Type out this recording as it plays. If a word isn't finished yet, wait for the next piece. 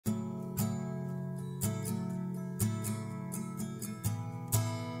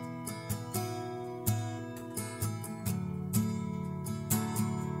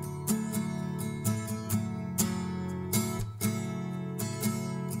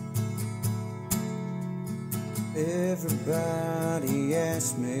Everybody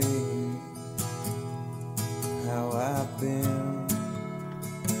asks me how I've been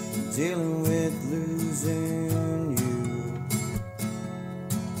dealing with losing you.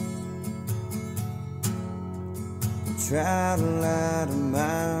 Try to lie to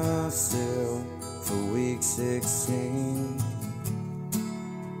myself for week 16,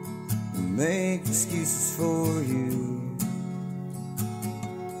 make excuses for you.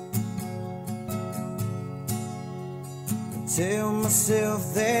 Tell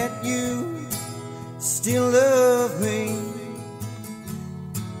myself that you still love me.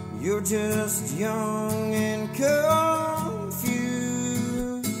 You're just young and confused.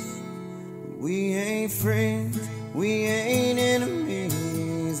 We ain't friends, we ain't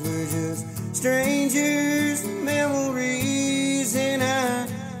enemies. We're just strangers, memories. And I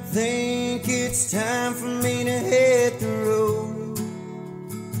think it's time for me to hit the road.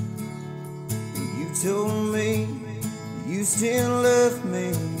 You told me you still love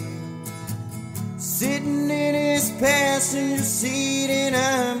me, sitting in his passenger seat, and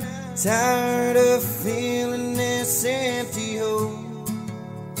I'm tired of feeling this empty hole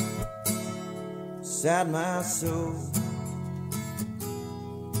inside my soul.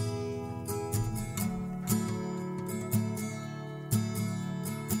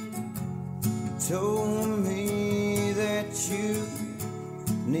 You told me that you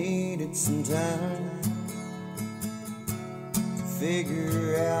needed some time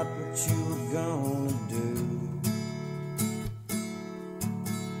figure out what you were gonna do,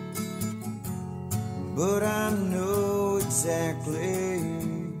 but I know exactly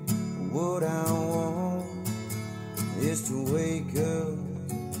what I want is to wake up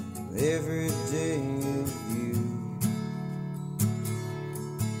every day with you.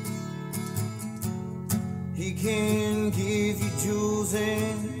 He can give you jewels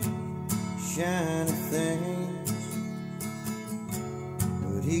and shiny things,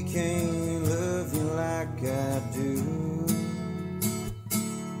 he can't love you like I do.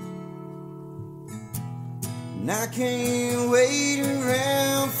 And I can't wait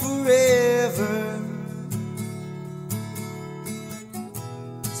around forever.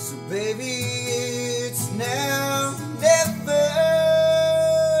 So baby, it's now, never.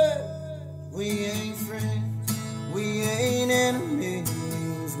 We ain't friends, we ain't enemies.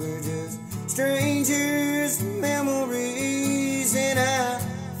 We're just strangers, memories. And I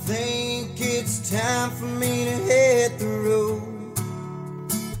think it's time for me to hit the road.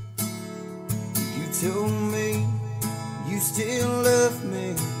 You told me you still love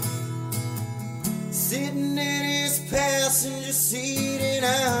me, sitting in his passenger seat, and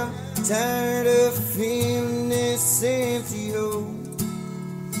I'm tired of feeling this empty hole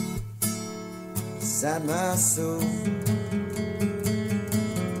inside my soul.